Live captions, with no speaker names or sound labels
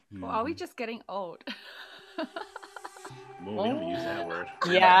Or are we just getting old? Well, we don't use that word.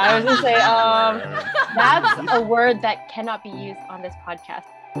 Yeah, I was gonna say, Word. that's a word that cannot be used on this podcast.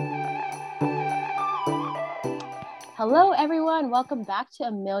 Hello, everyone. Welcome back to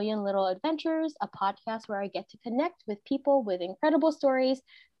A Million Little Adventures, a podcast where I get to connect with people with incredible stories,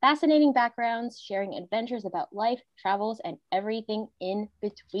 fascinating backgrounds, sharing adventures about life, travels, and everything in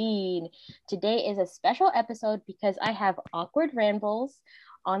between. Today is a special episode because I have Awkward Rambles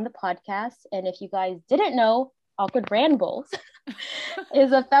on the podcast. And if you guys didn't know, Awkward Rambles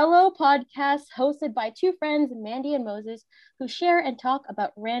is a fellow podcast hosted by two friends, Mandy and Moses, who share and talk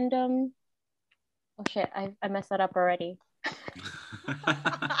about random... Oh shit, I messed that up already.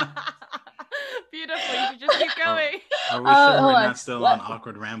 Beautiful. You should just keep going. Are we sure hold we're on. not still on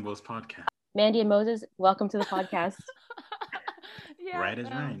Awkward Rambles podcast? Mandy and Moses, welcome to the podcast. Yeah, Right as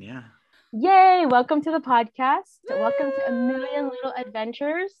rain, yeah. Yay! Welcome to the podcast. Welcome to A Million Little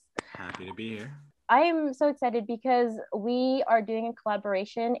Adventures. Happy to be here. I am so excited because we are doing a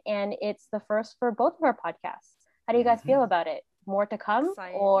collaboration and it's the first for both of our podcasts. How do you guys feel about it? More to come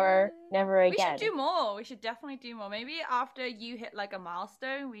Excited. or never again? We should do more. We should definitely do more. Maybe after you hit like a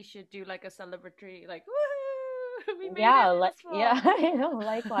milestone, we should do like a celebratory, like, woohoo! We made it this far. Yeah, I know.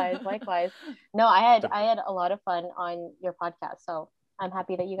 Likewise. No, I had a lot of fun on your podcast, so I'm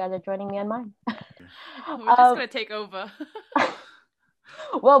happy that you guys are joining me on mine. We're just gonna take over.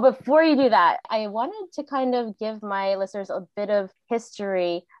 Well, before you do that, I wanted to kind of give my listeners a bit of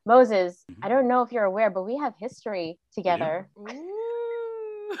history. Moses, I don't know if you're aware, but we have history together.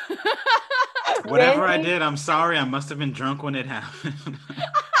 Ooh. Whatever I did, I'm sorry. I must have been drunk when it happened.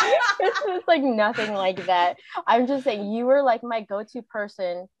 It's like nothing like that. I'm just saying you were like my go-to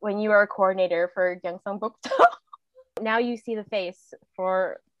person when you were a coordinator for Gyeongsang Bukdo. Now you see the face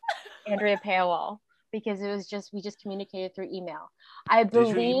for Andrea Paywall because we just communicated through email. I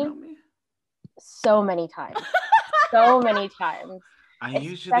believe Did you email me? so many times. So many times. I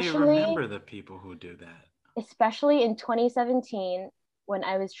usually remember the people who do that. Especially in 2017 when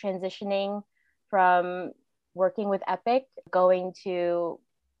I was transitioning from working with Epic, going to...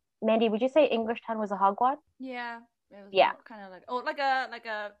 Mandy, would you say Englishtown was a hagwon? Yeah. It was Yeah. Kind of like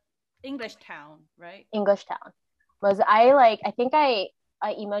a English town, right? Englishtown. I think I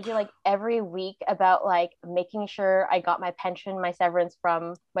emailed you like every week about like making sure I got my pension, my severance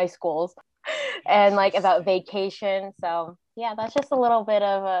from my schools, and like about vacation. So yeah, that's just a little bit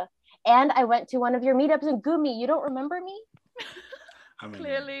of a... And I went to one of your meetups in Gumi. You don't remember me? I mean,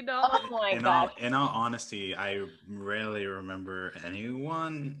 Clearly not. Oh my gosh. In all honesty, I rarely remember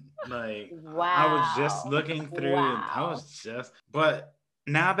anyone. Like, Wow. I was just looking through. Wow. But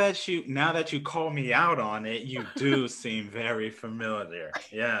now that you call me out on it, you do seem very familiar.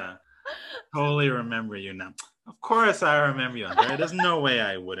 Yeah, totally remember you now. Of course, I remember you, Andrea. There's no way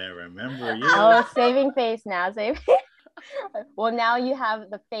I wouldn't remember you. Oh, saving face now. Well, now you have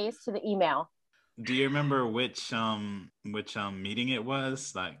the face to the email. Do you remember which meeting it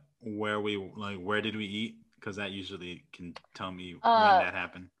was? Like where did we eat? Because that usually can tell me when that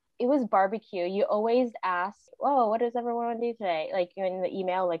happened. It was barbecue. You always ask, "Oh, what does everyone want to do today?" Like in the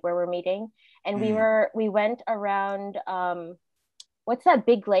email, like where we're meeting. And we went around what's that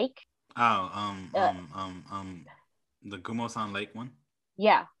big lake? The Gumosan Lake one?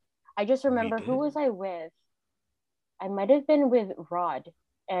 Yeah. I just remember who was I with? I might have been with Rod.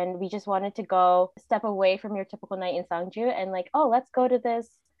 And we just wanted to go step away from your typical night in Sangju and like, oh, let's go to this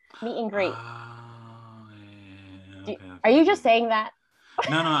meet and greet. Okay. Are you just saying that?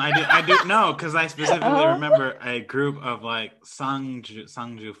 No, I do no, because I specifically remember a group of like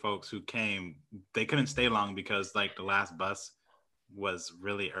Sangju folks who came. They couldn't stay long because like the last bus was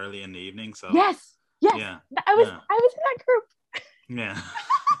really early in the evening. So yes, yeah, I was in that group. Yeah.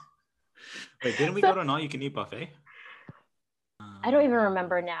 Wait, didn't we go to an all-you-can-eat buffet? I don't even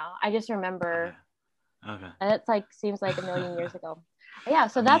remember now. I just remember. Okay. And it's like seems like a million years ago. Yeah,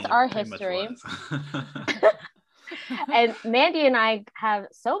 so that's our history. And Mandy and I have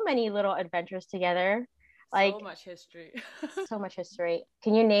so many little adventures together. Like so much history. So much history.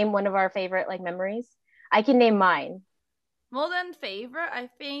 Can you name one of our favorite like memories? I can name mine. More than favorite, I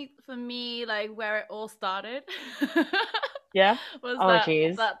think for me, like where it all started. Yeah. Was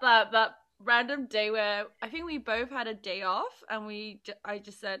geez. that random day where I think we both had a day off, and I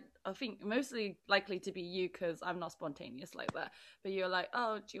just said, I think mostly likely to be you because I'm not spontaneous like that. But you're like,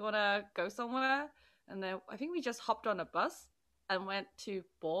 oh, do you want to go somewhere? And then I think we just hopped on a bus and went to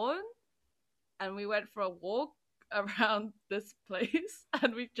Bourne, and we went for a walk around this place,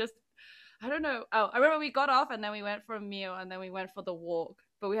 and we just, I don't know. Oh, I remember we got off and then we went for a meal and then we went for the walk,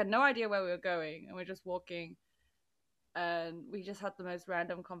 but we had no idea where we were going, and we're just walking and we just had the most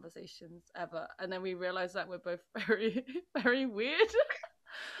random conversations ever. And then we realized that we're both very, very weird.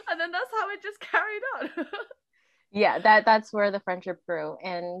 And then that's how it just carried on. Yeah, that's where the friendship grew.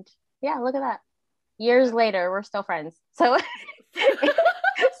 And yeah, look at that. Years later, we're still friends. So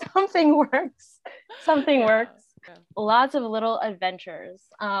something works. Something works. Yeah. Lots of little adventures.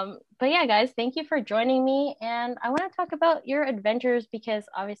 But yeah, guys, thank you for joining me. And I want to talk about your adventures because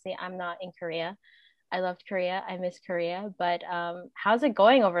obviously I'm not in Korea. I loved Korea. I miss Korea. But how's it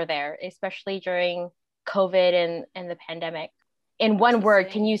going over there, especially during COVID and the pandemic? In one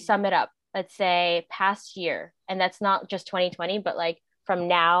word, can you sum it up? Let's say past year. And that's not just 2020, but like from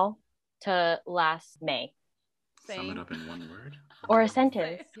now to last May. Sum it up in one word? Or a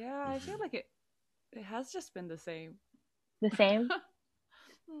sentence. Yeah, I feel like it has just been the same. The same?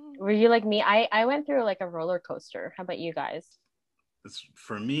 Were you like me? I went through like a roller coaster. How about you guys?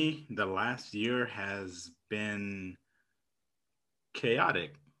 For me, the last year has been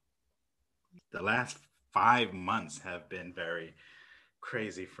chaotic. The last 5 months have been very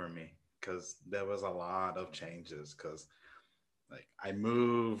crazy for me because there was a lot of changes. Because like I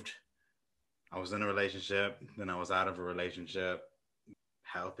moved, I was in a relationship, then I was out of a relationship,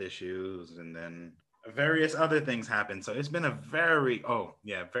 health issues, and then various other things happened. So it's been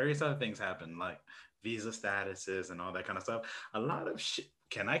various other things happened, like visa statuses and all that kind of stuff. A lot of shit.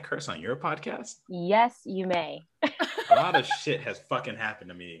 Can I curse on your podcast? Yes, you may. A lot of shit has fucking happened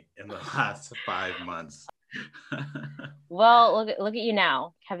to me in the last 5 months. Well, look at you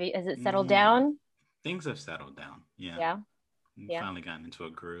now. Has it settled down? Things have settled down. Yeah. Yeah. Yeah. Finally gotten into a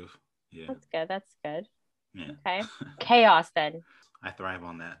groove. Yeah. That's good. Yeah. Okay. Chaos then. I thrive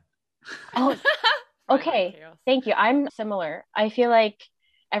on that. Oh, okay. Thank you. I'm similar. I feel like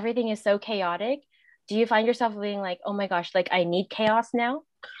everything is so chaotic. Do you find yourself being like, oh my gosh, like I need chaos now?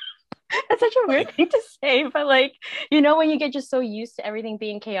 That's such a weird thing to say, but like, when you get just so used to everything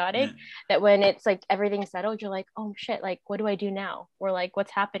being chaotic that when it's like everything's settled, you're like, oh shit, like what do I do now? Or like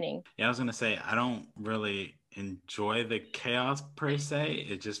what's happening? Yeah, I was gonna say I don't really enjoy the chaos per se.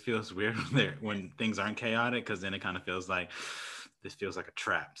 It just feels weird when things aren't chaotic, because then it kind of feels like this feels like a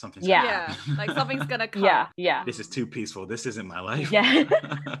trap. Something's like something's gonna come. Yeah. This is too peaceful. This isn't my life. Yeah.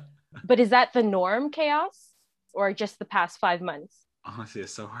 But is that the norm, chaos, or just the past 5 months? Honestly,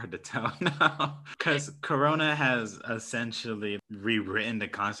 it's so hard to tell now because Corona has essentially rewritten the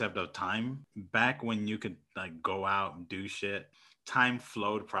concept of time. Back when you could like go out and do shit, time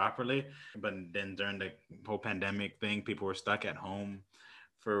flowed properly. But then during the whole pandemic thing, people were stuck at home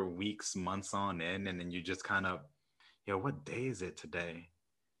for weeks, months on end. And then you just kind of, what day is it today?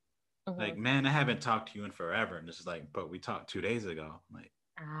 Mm-hmm. Like, man, I haven't talked to you in forever. And it's just like, but we talked 2 days ago. Like,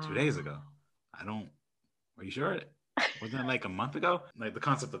 2 days ago. Are you sure? Wasn't that like a month ago? Like the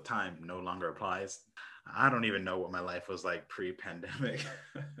concept of time no longer applies. I don't even know what my life was like pre-pandemic.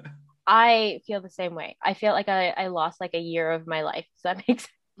 I feel the same way. I feel like I lost like a year of my life. Does that make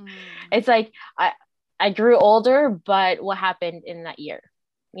sense? It's like I grew older, but what happened in that year?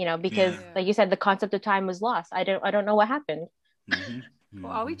 Because like you said, the concept of time was lost. I don't know what happened. Mm-hmm.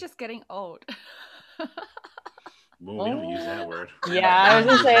 Well, are we just getting old? Well, we don't use that word. Yeah, I was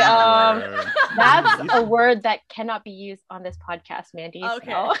gonna say that's a word that cannot be used on this podcast, Mandy.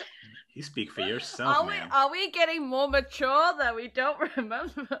 Okay. So. You speak for yourself, Are we getting more mature that we don't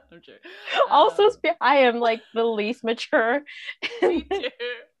remember? I'm joking. Also, I am like the least mature. Me too.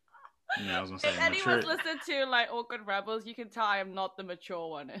 Yeah, I was gonna say, if anyone's listened to like Awkward Rebels, you can tell I am not the mature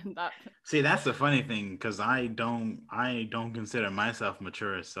one in that. See, that's the funny thing, because I don't consider myself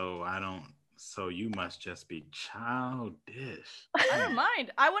mature, so I don't. So you must just be childish. I don't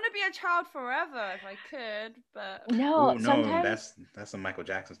mind. I want to be a child forever if I could, but no, sometimes... that's some Michael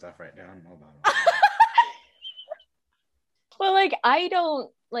Jackson stuff right there. I don't know about it. Well, like I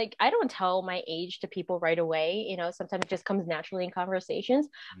don't tell my age to people right away. Sometimes it just comes naturally in conversations.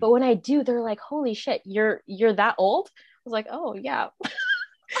 But when I do, they're like, "Holy shit, you're that old?" I was like, "Oh yeah."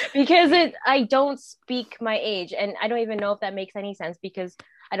 Because I don't speak my age, and I don't even know if that makes any sense because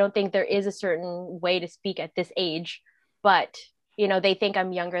I don't think there is a certain way to speak at this age, but they think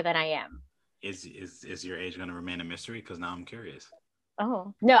I'm younger than I am. Is your age going to remain a mystery? Because now I'm curious.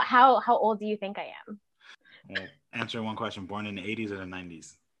 Oh no! How old do you think I am? Well, answer one question: born in the 80s or the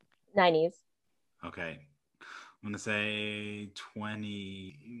 90s? 90s. Okay, I'm gonna say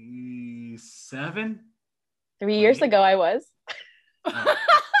 27. 3 years ago, I was. Oh,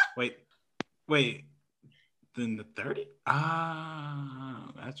 wait. Then the 30?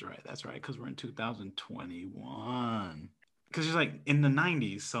 That's right. Because we're in 2021. Because you're like in the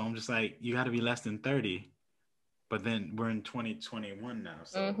 90s, so I'm just like, you got to be less than 30. But then we're in 2021 now,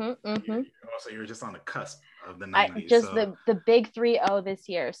 so also you're just on the cusp of the I 90s. just So, the big 3-0 this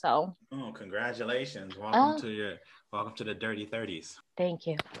year. So oh, congratulations! Oh. Welcome to the dirty 30s. Thank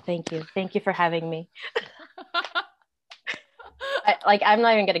you for having me. I'm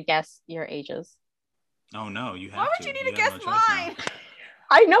not even gonna guess your ages. Oh no, you have Why would to. you need to have guess no choice now. mine?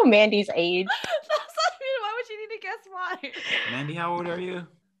 I know Mandy's age. Why would you need to guess mine? Mandy, how old are you?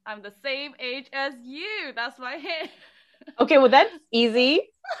 I'm the same age as you. That's my hint. Okay, well that's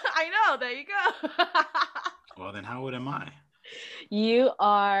easy. I know. There you go. Well, then how old am I? You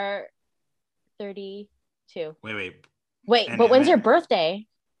are 32. Wait. But when's your birthday?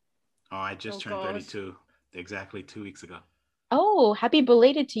 Oh, I just turned 32 exactly 2 weeks ago. Oh, happy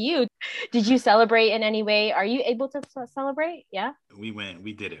belated to you. Did you celebrate in any way? Are you able to celebrate? Yeah. We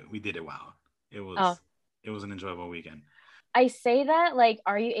did it. Wow. It was an enjoyable weekend. I say that,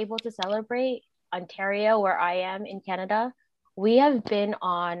 are you able to celebrate? Ontario, where I am in Canada, we have been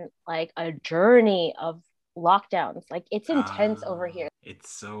on a journey of lockdowns. It's intense over here. It's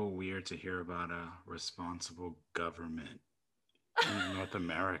so weird to hear about a responsible government in North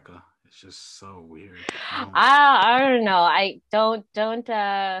America. It's just so weird. I don't know. I don't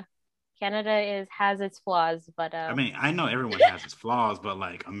Canada has its flaws, but I mean, I know everyone has its flaws, but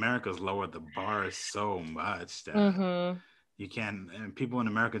America's lowered the bar so much that you can't, and people in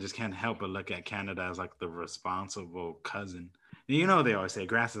America just can't help but look at Canada as the responsible cousin. You know, they always say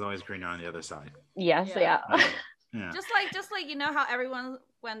grass is always greener on the other side. Yes, yeah. Yeah. Just like you know how everyone,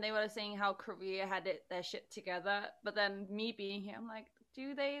 when they were saying how Korea had their shit together, but then me being here, I'm like,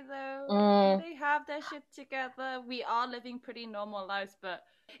 do they though? Do they have their shit together? We are living pretty normal lives, but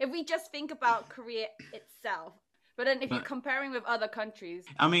if we just think about Korea itself, but then if you're comparing with other countries,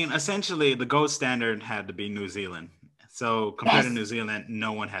 I mean, essentially the gold standard had to be New Zealand. So compared to New Zealand,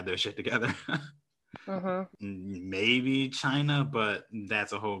 no one had their shit together. Maybe China, but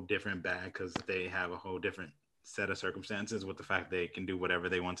that's a whole different bag because they have a whole different set of circumstances with the fact they can do whatever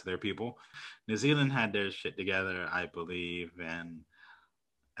they want to their people. New Zealand had their shit together, I believe, and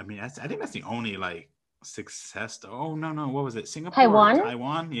I mean, I think that's the only success. Oh no, what was it? Singapore, Taiwan,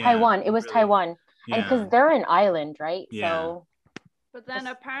 yeah, Taiwan. It was really, Taiwan, yeah. And because they're an island, right? Yeah. So, but then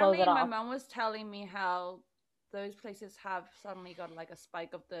apparently my mom was telling me how those places have suddenly got a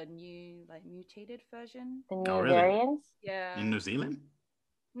spike of the new mutated version. The new variants? Yeah. In New Zealand?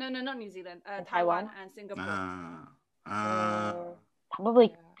 No, not New Zealand. Taiwan and Singapore.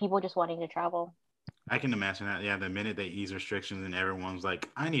 Probably people just wanting to travel. I can imagine that. Yeah, the minute they ease restrictions and everyone's like,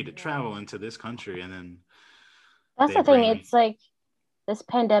 I need to travel into this country, and then that's the thing. It's this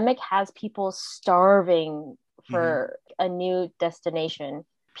pandemic has people starving for a new destination.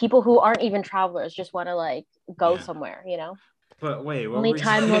 People who aren't even travelers just want to go somewhere, you know. But wait, what only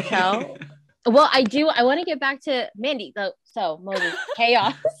time will tell. Well, I want to get back to Mandy. So Moses,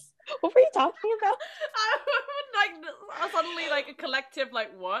 chaos. What were you talking about? Suddenly a collective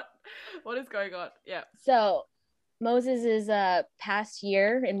what is going on? Yeah. So Moses' past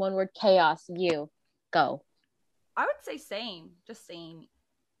year in one word, chaos. You go. I would say same. Just same.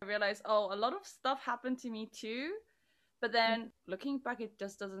 I realized a lot of stuff happened to me too, but then looking back, it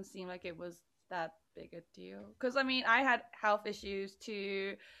just doesn't seem like it was that big a deal. Because I mean, I had health issues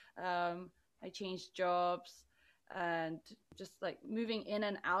too. I changed jobs. And just moving in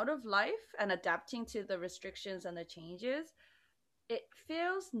and out of life and adapting to the restrictions and the changes, it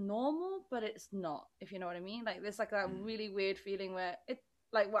feels normal, but it's not, if you know what I mean. There's that really weird feeling where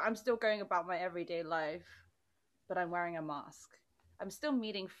I'm still going about my everyday life, but I'm wearing a mask. I'm still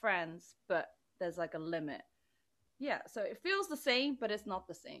meeting friends, but there's a limit. Yeah, so it feels the same, but it's not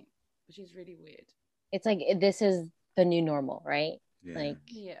the same, which is really weird. It's this is the new normal, right? Yeah.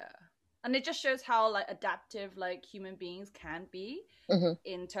 Yeah. And it just shows how adaptive human beings can be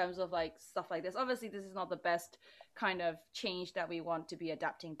in terms of stuff like this. Obviously, this is not the best kind of change that we want to be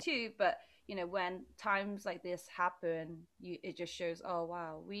adapting to, but when times like this happen, it just shows, oh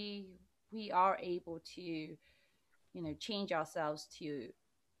wow, we are able to change ourselves to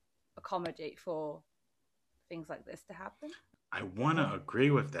accommodate for things like this to happen. I want to agree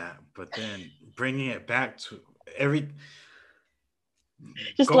with that, but then bringing it back to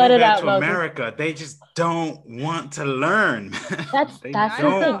just let it out, to America, they just don't want to learn. That's the thing.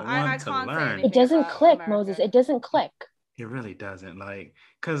 It doesn't click, America. Moses. It doesn't click. It really doesn't.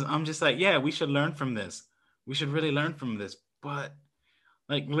 Because I'm just yeah, we should learn from this. We should really learn from this. But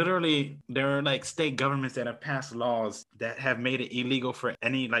literally, there are state governments that have passed laws that have made it illegal for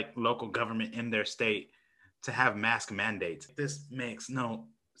any local government in their state to have mask mandates. This makes no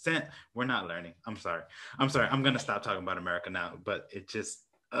sense. We're not learning. I'm sorry. I'm going to stop talking about America now, but it just,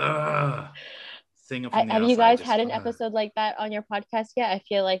 seeing it from the Have you outside. guys Just, had an episode like that on your podcast yet? I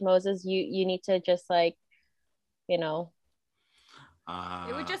feel like Moses, you need to just like, you know,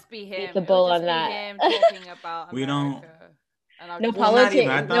 It would just be beat him. the It would bull just on be that. him talking about we don't. America. And I'll No just Well, not even.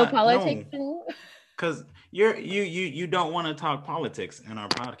 I politics. No thought politics. no, because you don't want to talk politics in our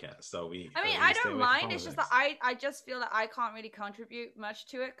podcast, so we. I mean, we I stay don't away from mind. It's just that politics. I just feel that I can't really contribute much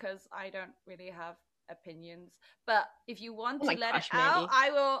to it because I don't really have opinions. But if you want Oh to my let gosh, it out,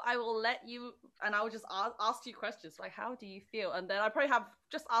 Mandy. I will let you, and I will just ask you questions like, how do you feel? And then I probably have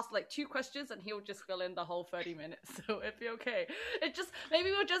just asked like 2 questions, and he'll just fill in the whole 30 minutes. So it'd be okay. It just maybe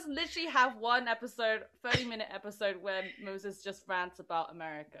we'll just literally have one episode, 30-minute episode where Moses just rants about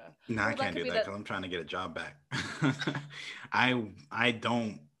America. No, Or I can't could do be that because I'm trying to get a job back. I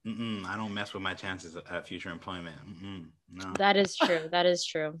don't I don't mess with my chances at future employment. No. That is true. That is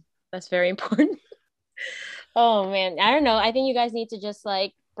true. That's very important. Oh man, I don't know. I think you guys need to just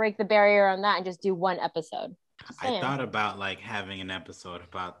like break the barrier on that and just do one episode. Just I saying. thought about like having an episode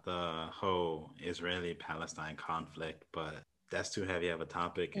about the whole Israeli-Palestine conflict, but that's too heavy of a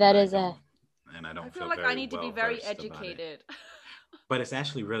topic. That and is and I don't I feel feel like very I need to be well very versed about it. educated. But it's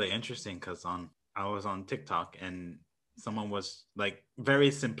actually really interesting because I was on TikTok and someone was like very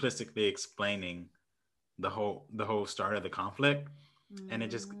simplistically explaining the whole start of the conflict, and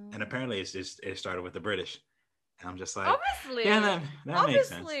and apparently it started with the British, and I'm just like, Obviously, yeah, that makes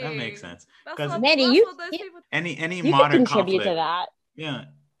sense. That obviously. makes sense That's because Mandy, what those people. any you can modern contribute conflict, to that. yeah,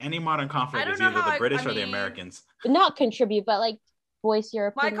 any modern conflict don't is know either how the British I or the mean, Americans. Not contribute, but like voice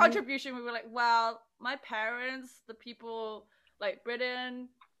your My opinion. contribution would be like, well, my parents, the people like Britain,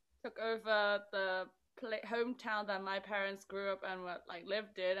 took over the hometown that my parents grew up and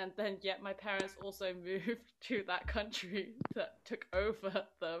lived in, and then yet my parents also moved to that country that took over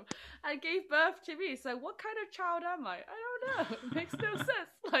them and gave birth to me. So what kind of child am I? I don't know. It makes no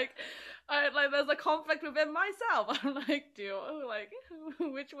sense. There's a conflict within myself. I'm like,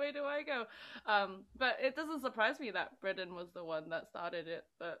 which way do I go? But it doesn't surprise me that Britain was the one that started it.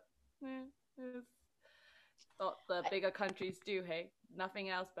 But it's what the bigger countries do. Hey, nothing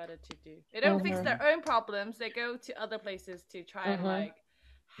else better to do. They don't fix their own problems. They go to other places to try and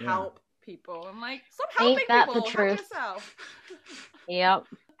help people. I'm like, stop helping Ain't that people. the Help truth? yourself. Yep.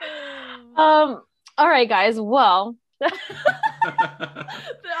 All right, guys. Well, I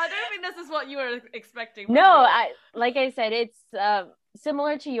don't think this is what you were expecting. no, like I said, it's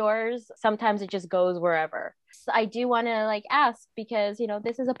similar to yours. Sometimes it just goes wherever. So I do want to ask, because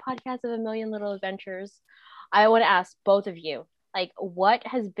this is a podcast of a million little adventures. I want to ask both of you, what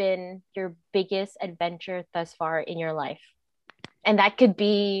has been your biggest adventure thus far in your life? And that could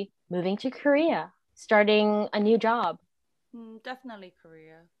be moving to Korea, starting a new job. Definitely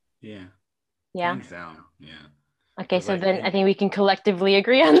Korea. Yeah. Yeah. Hands down. Yeah. Okay, so then I think we can collectively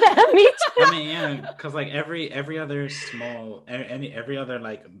agree on that. Me too. I mean, yeah, because every other every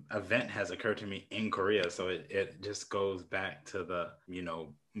other event has occurred to me in Korea, so it just goes back to the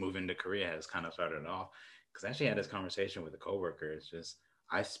moving to Korea has kind of started off. Because I actually had this conversation with a coworker. It's just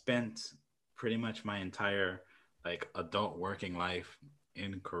I spent pretty much my entire adult working life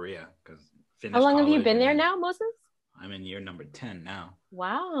in Korea. Because how long have you been there now, Moses? I'm in year number 10 now.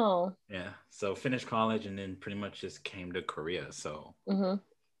 Wow. Yeah. So finished college and then pretty much just came to Korea. So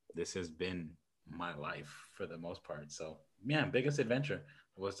this has been my life for the most part. So yeah, biggest adventure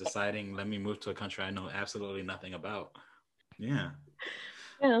was deciding, let me move to a country I know absolutely nothing about. Yeah.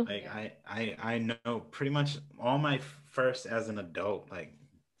 Yeah. I know pretty much all my first as an adult,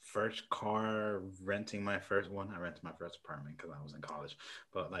 first car, renting my first one. I rented my first apartment because I was in college,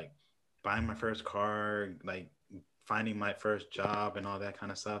 but buying my first car, finding my first job and all that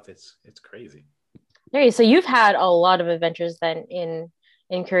kind of stuff. It's crazy. Okay, so you've had a lot of adventures then in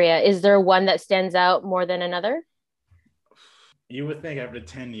Korea. Is there one that stands out more than another? You would think after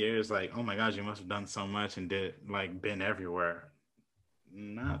 10 years, oh my gosh, you must have done so much and did been everywhere.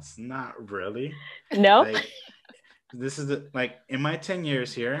 Not really. No. This is in my 10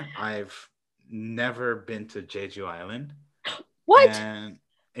 years here, I've never been to Jeju Island. What? And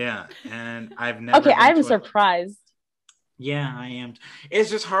I've never. Okay, I'm surprised. Yeah, I am. It's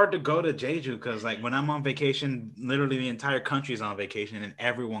just hard to go to Jeju because when I'm on vacation, literally the entire country's on vacation and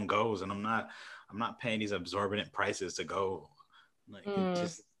everyone goes, and I'm not paying these exorbitant prices to go.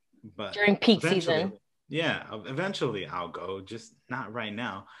 But during peak season. Yeah, eventually I'll go, just not right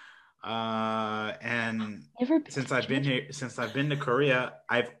now. And since I've been to Korea,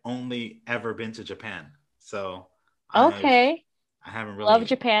 I've only ever been to Japan. So okay, I haven't really love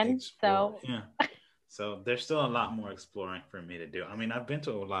Japan. explored. So there's still a lot more exploring for me to do. I mean, I've been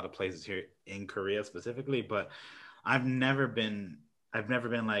to a lot of places here in Korea specifically, but I've never been I've never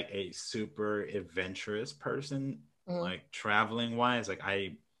been like a super adventurous person, Mhm. like traveling wise. Like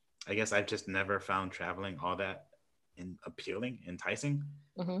I guess I've just never found traveling all that appealing, enticing.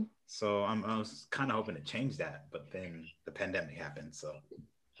 Mhm. So I was kind of hoping to change that, but then the pandemic happened. So,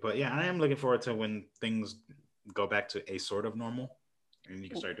 but yeah, I am looking forward to when things go back to a sort of normal, and you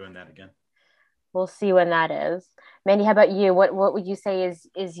can start doing that again. We'll see when that is. Mandy, how about you? What would you say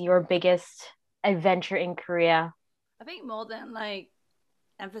is your biggest adventure in Korea? I think more than like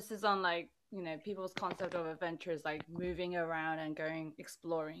emphasis on like, you know, people's concept of adventure is like moving around and going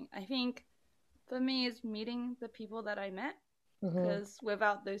exploring. I think for me is meeting the people that I met, Mhm. because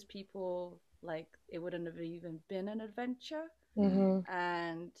without those people, like it wouldn't have even been an adventure. Mhm.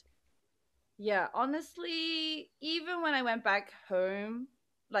 And yeah, honestly, even when I went back home,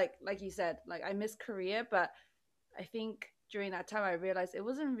 like you said, like I miss Korea, but I think during that time I realized it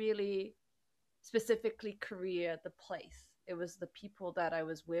wasn't really specifically Korea, the place. It was the people that I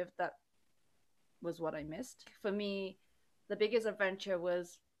was with that was what I missed. For me, the biggest adventure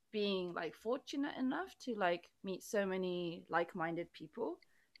was being like fortunate enough to like meet so many like-minded people,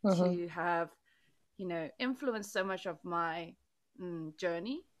 Mhm. to have, you know, influenced so much of my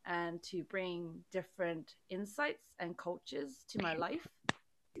journey, and to bring different insights and cultures to my life.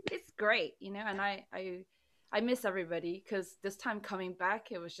 It's great, you know, and I miss everybody, because this time coming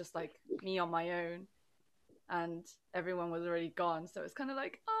back, it was just like me on my own, and everyone was already gone. So it's kind of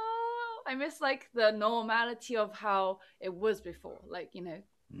like, oh, I miss like the normality of how it was before. Like, you know,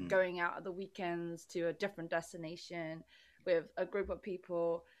 Mm. going out at the weekends to a different destination with a group of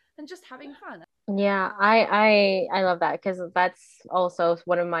people and just having fun. Yeah, I love that because that's also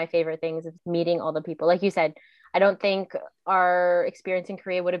one of my favorite things is meeting all the people. Like you said, I don't think our experience in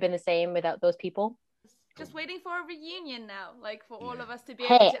Korea would have been the same without those people. Just waiting for a reunion now, like for all Yeah. of us to be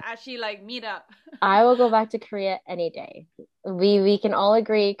able Hey, to actually like meet up. I will go back to Korea any day. We can all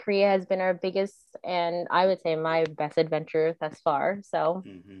agree Korea has been our biggest and I would say my best adventure thus far. So,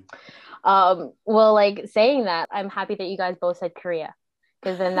 Hmm. well, like saying that, I'm happy that you guys both said Korea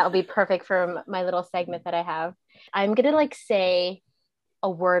because then that'll be perfect for my little segment that I have. I'm gonna like say a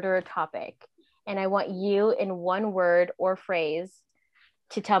word or a topic, and I want you in one word or phrase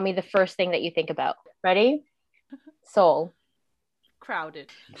to tell me the first thing that you think about. Ready? Seoul.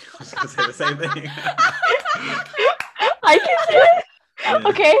 Crowded. I was gonna say the same thing. I can see it. Yeah.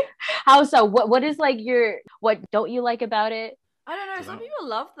 Okay. How so? What is like your what don't you like about it? I don't know. 'Cause Some people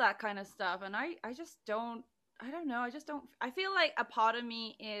love that kind of stuff, and I just don't. I don't know. I just don't. I feel like a part of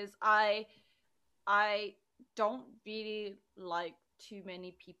me is I don't really like too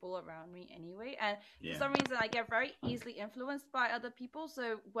many people around me anyway, and for Yeah. some reason I get very easily influenced by other people.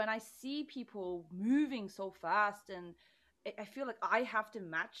 So when I see people moving so fast, and I feel like I have to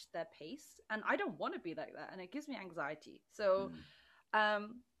match their pace, and I don't want to be like that, and it gives me anxiety. So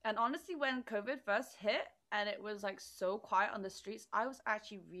Mm. and honestly, when COVID first hit and it was like so quiet on the streets, I was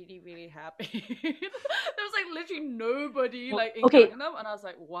actually really, really happy. There was like literally nobody like in Okay. Gangnam, and I was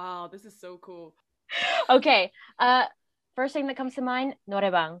like, wow, this is so cool. Okay. First thing that comes to mind,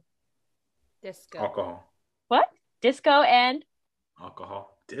 노래방. Disco. Alcohol. What? Disco and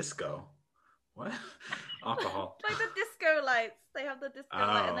Alcohol. Disco. What? Alcohol. Like the disco lights. They have the disco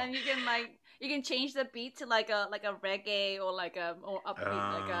light, and Oh. then you can change the beat to like a reggae or like a more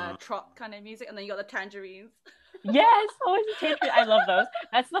upbeat like a trot kind of music, and then you got the tangerines. yes, always a tangerine. I love those.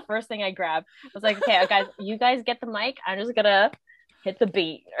 That's the first thing I grabbed. I was like, okay, guys, you guys get the mic. I'm just gonna hit the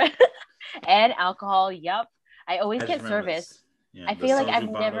beat. And alcohol. Yep. I always I just get remember service. this. Yeah, I the feel like I've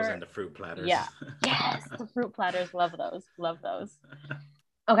soju bottles never. and the fruit platters. Yeah. Yes, the fruit platters. Love those. Love those.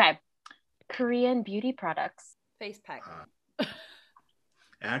 Okay. Korean beauty products. Face pack.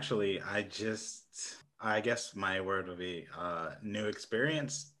 Actually, I guess my word would be new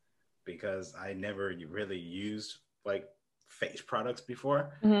experience because I never really used like face products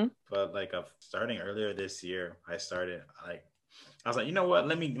before. Mm-hmm. But like starting earlier this year, I was like, you know what?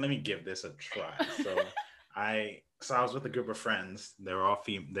 Let me give this a try. So I was with a group of friends. They're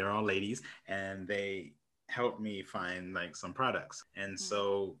all ladies, and they helped me find like some products. And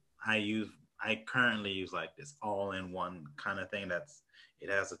so I currently use like this all-in-one kind of thing it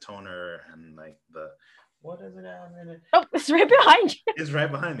has a toner and like what does it have in it? Oh, it's right behind you. It's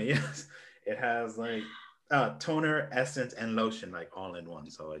right behind me. Yes. It has like toner, essence, and lotion like all in one.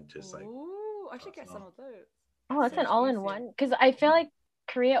 So it just like Ooh, I should get some of those. Oh, that's an Much all-in-one. Because I feel like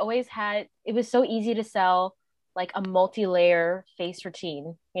Korea always had it was so easy to sell like a multi-layer face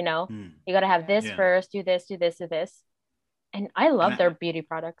routine, you know? You gotta have this Yeah. first, do this, do this, do this. And I love their beauty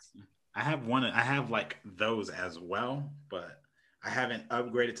products. I have like those as well, but I haven't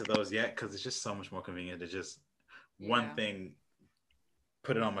upgraded to those yet because it's just so much more convenient to just one thing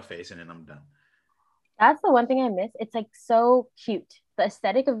put it on my face, and then I'm done. That's the one thing I miss. It's like so cute. The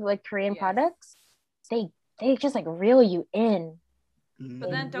aesthetic of like Korean products, they just like reel you in.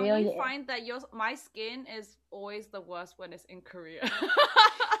 But then don't you find that my skin is always the worst when it's in Korea?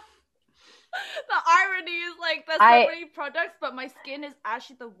 The irony is like there's so many products, but my skin is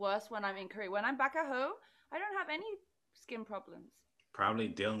actually the worst when I'm in Korea. When I'm back at home, I don't have any skin problems. Probably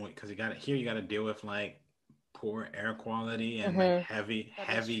dealing with, because you got to deal with like poor air quality and like heavy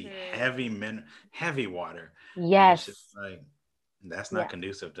water. Yes. Just, like, that's not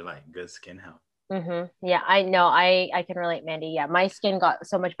conducive to like good skin health. Yeah, I know. I can relate, Mandy. Yeah, my skin got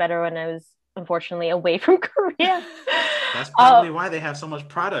so much better when I was unfortunately away from Korea. That's probably why they have so much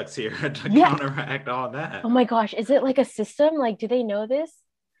products here to counteract all that. Oh my gosh, is it like a system? Like, do they know this?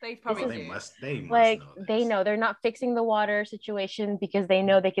 They probably they must like know this. They know they're not fixing the water situation because they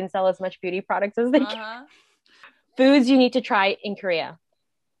know they can sell as much beauty products as they can. Foods you need to try in Korea.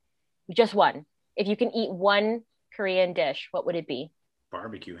 Just one. If you can eat one Korean dish, what would it be?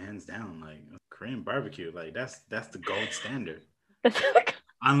 Barbecue, hands down. Like Korean barbecue, like that's the gold standard.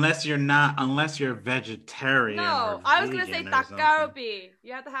 Unless you're vegetarian. No, I was gonna say 닭갈비.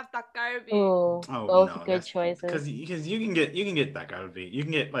 You have to have 닭갈bi. Both good choices. Because you can get 닭갈bi. You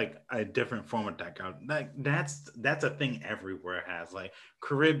can get like a different form of 닭갈bi. Like that's a thing everywhere has. Like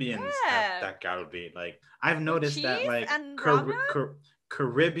Caribbeans have 닭갈bi. Like I've noticed that like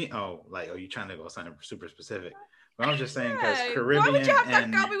Caribbean. Oh, you trying to go something super specific? But I'm just saying because Caribbean. Why would you have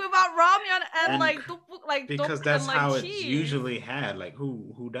닭갈bi without ramen and like because that's how cheese? It's usually had. Like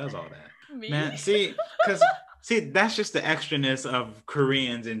who does all that? Me? Man, see, that's just the extraness of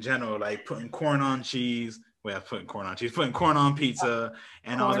Koreans in general, like putting corn on cheese. Well, putting corn on pizza,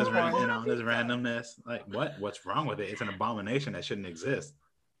 and all this randomness. Like what's wrong with it? It's an abomination that shouldn't exist.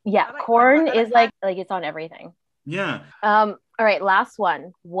 Yeah, corn is like it's on everything. Yeah. All right, last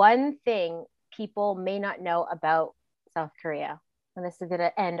one. One thing people may not know about South Korea, and this is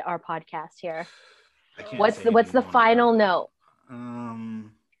gonna end our podcast here. What's the final note?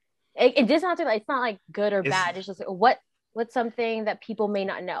 It doesn't have to. It's not like good or bad. It's just what's something that people may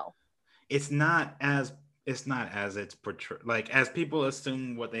not know. It's not as it's portrayed. Like as people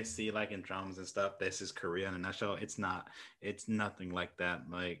assume what they see like in dramas and stuff. This is Korea in a nutshell. It's not. It's nothing like that.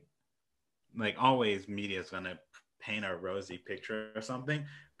 Like always, media is gonna paint a rosy picture or something,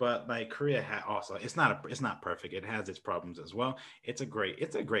 but like Korea also it's not perfect. It has its problems as well. It's a great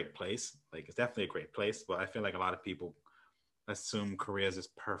place. Like it's definitely a great place, but I feel like a lot of people assume Korea is this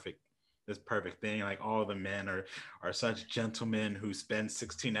perfect thing. Like all the men are such gentlemen who spend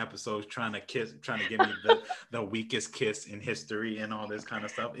 16 episodes trying to give me the weakest kiss in history and all this kind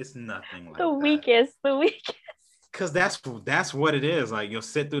of stuff. It's nothing like the weakest. Because that's what it is. Like you'll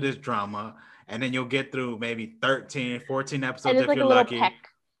sit through this drama and then you'll get through maybe 13, 14 episodes if you're lucky. Peck.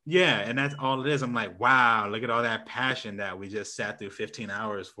 Yeah, and that's all it is. I'm like, wow, look at all that passion that we just sat through 15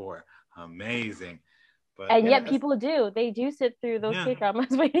 hours for. Amazing. But yet people they do sit through those K-dramas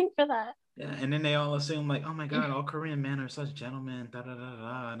waiting for that. Yeah, and then they all assume like, oh my God, all Korean men are such gentlemen,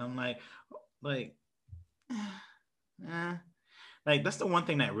 and I'm like, like that's the one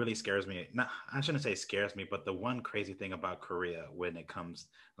thing that really scares me. I shouldn't say scares me, but the one crazy thing about Korea when it comes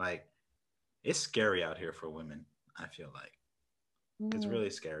like, it's scary out here for women. I feel like it's really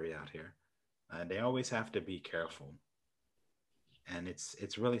scary out here. They always have to be careful. And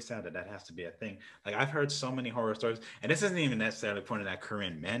it's really sad that has to be a thing. Like I've heard so many horror stories, and this isn't even necessarily pointed at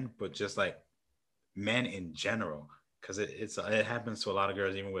Korean men, but just like men in general, because it happens to a lot of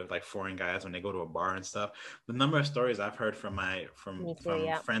girls, even with like foreign guys when they go to a bar and stuff. The number of stories I've heard from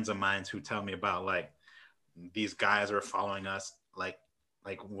friends of mine who tell me about like these guys were following us, like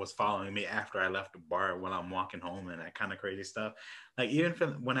was following me after I left the bar when I'm walking home and that kind of crazy stuff. Like even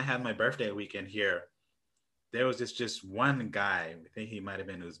when I had my birthday weekend here, there was just one guy, I think he might have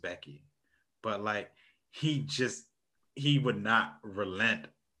been Uzbeki, but like he would not relent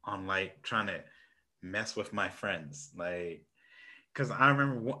on like trying to mess with my friends. Like, cause I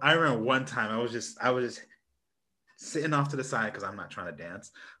remember one time I was just sitting off to the side because I'm not trying to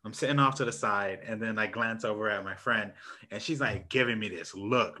dance. I'm sitting off to the side and then I glance over at my friend and she's like giving me this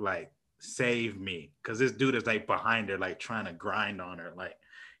look like, save me. Cause this dude is like behind her, like trying to grind on her. Like,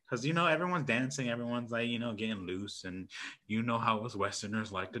 cause everyone's dancing, everyone's like, getting loose and how us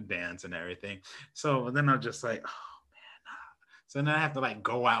Westerners like to dance and everything. So then I'm just like, oh man. So then I have to like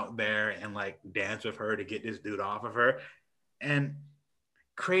go out there and like dance with her to get this dude off of her. And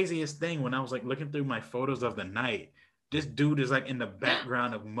craziest thing, when I was like looking through my photos of the night, this dude is like in the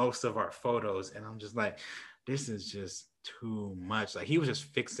background of most of our photos, and I'm just like, this is just too much. Like he was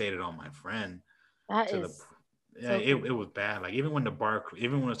just fixated on my friend. Yeah, it was bad. Like even when it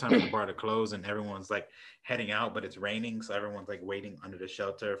was time for the bar to close and everyone's like heading out, but it's raining, so everyone's like waiting under the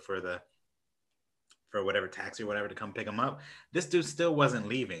shelter for whatever taxi or whatever to come pick them up. This dude still wasn't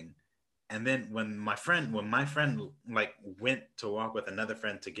leaving. And then when my friend like went to walk with another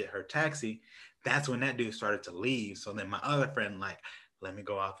friend to get her taxi, that's when that dude started to leave. So then my other friend like, let me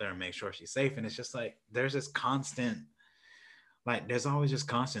go out there and make sure she's safe. And it's just like there's this constant, like there's always just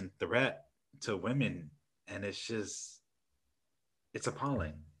constant threat to women, and it's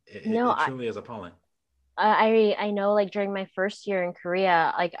appalling. It truly is appalling. I know, like during my first year in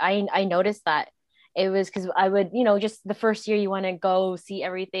Korea, like I noticed that it was because I would, just the first year you want to go see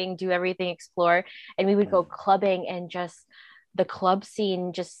everything, do everything, explore, and we would go clubbing, and just the club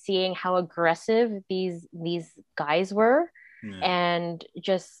scene, just seeing how aggressive these guys were, and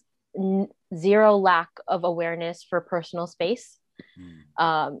just zero lack of awareness for personal space.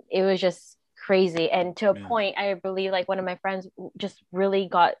 It was just crazy, and to a point, I believe like one of my friends just really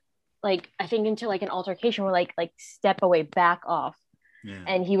got like, I think, into like an altercation where like step away, back off.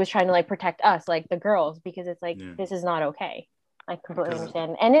 And he was trying to like protect us, like the girls, because it's like this is not okay. I completely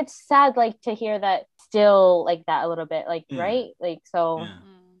understand, and it's sad like to hear that still like that a little bit, like right, like so.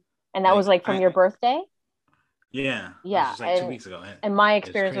 And that like, was like from your birthday. Yeah. Yeah. Just like 2 weeks ago. And my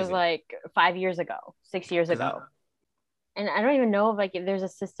experience was like 5 years ago, 6 years ago. And I don't even know if like if there's a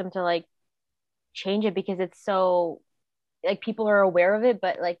system to like change it, because it's so like people are aware of it,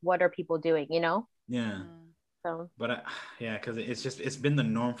 but like what are people doing, Yeah. So but because it's been the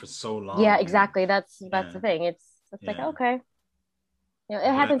norm for so long. Yeah, exactly. That's the thing. It's like, okay, it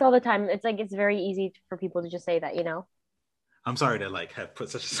happens all the time. It's like it's very easy for people to just say that, I'm sorry to like have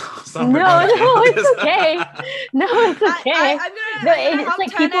put such a no, it's okay. No, it's okay. It's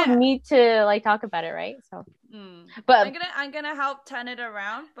like people need to like talk about it, right? So but I'm gonna help turn it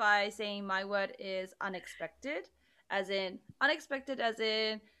around by saying my word is unexpected, as in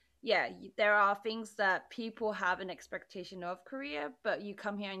yeah, there are things that people have an expectation of Korea, but you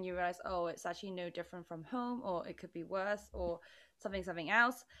come here and you realize, oh, it's actually no different from home, or it could be worse, or something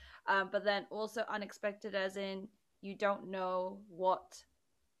else. But then also unexpected as in you don't know what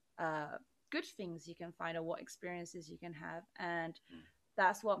good things you can find or what experiences you can have. And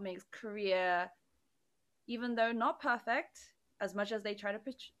that's what makes Korea, even though not perfect, as much as they try to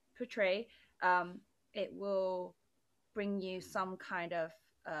portray, it will bring you some kind of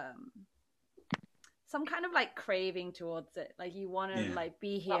like craving towards it, like you want to like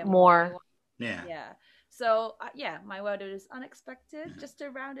be here more. Yeah. So my word is unexpected, just to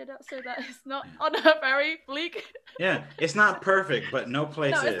round it up so that it's not on a very bleak. Yeah, it's not perfect, but no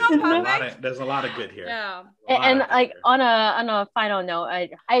place is. There's a lot of good here. Yeah. And like on a final note,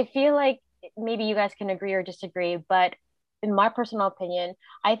 I feel like maybe you guys can agree or disagree, but in my personal opinion,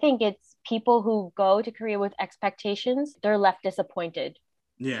 I think it's people who go to Korea with expectations, they're left disappointed.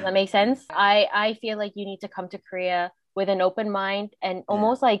 Yeah. Does that make sense? I feel like you need to come to Korea with an open mind and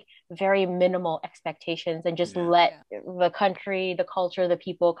almost like very minimal expectations, and just let the country, the culture, the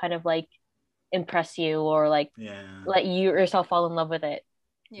people kind of like impress you, or like let you yourself fall in love with it.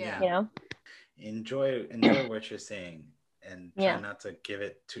 Yeah. Enjoy what you're saying, and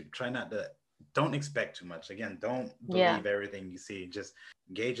don't expect too much. Again, don't believe everything you see. Just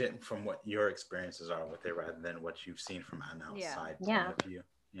gauge it from what your experiences are with it, rather than what you've seen from an outside point of view.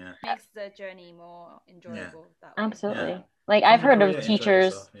 Yeah, makes the journey more enjoyable. That way. Absolutely. Like I've heard of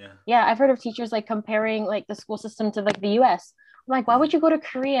teachers. I've heard of teachers like comparing like the school system to like the U.S. I'm like, why would you go to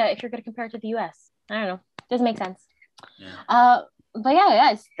Korea if you're going to compare it to the U.S.? I don't know. Doesn't make sense. Yeah. But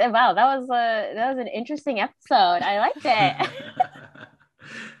yes. Wow, that was an interesting episode. I liked it.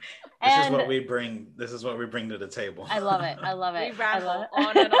 This is what we bring to the table. I love it. We ramble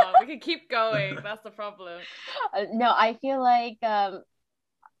on and on. We can keep going. That's the problem. No, I feel like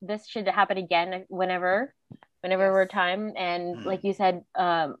this should happen again whenever we're time. And like you said,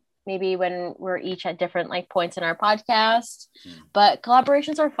 maybe when we're each at different like points in our podcast. But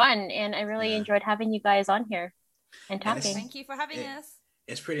collaborations are fun, and I really enjoyed having you guys on here and talking. Thank you for having us.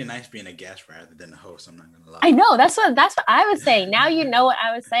 It's pretty nice being a guest rather than a host. I'm not gonna lie. I know, that's what I was saying. Now you know what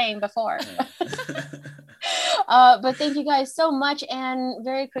I was saying before. But thank you guys so much. And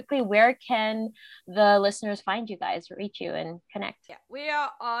very quickly, where can the listeners find you guys, reach you, and connect? Yeah, we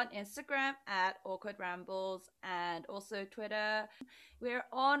are on Instagram at Awkward Rambles, and also Twitter. We're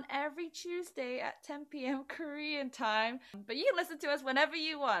on every Tuesday at 10 p.m. Korean time. But you can listen to us whenever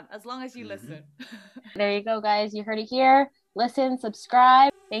you want, as long as you listen. There you go, guys. You heard it here. Listen,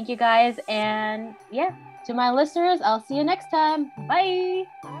 subscribe. Thank you, guys. And to my listeners, I'll see you next time. Bye.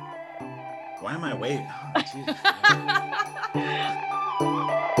 Why am I waiting? Oh,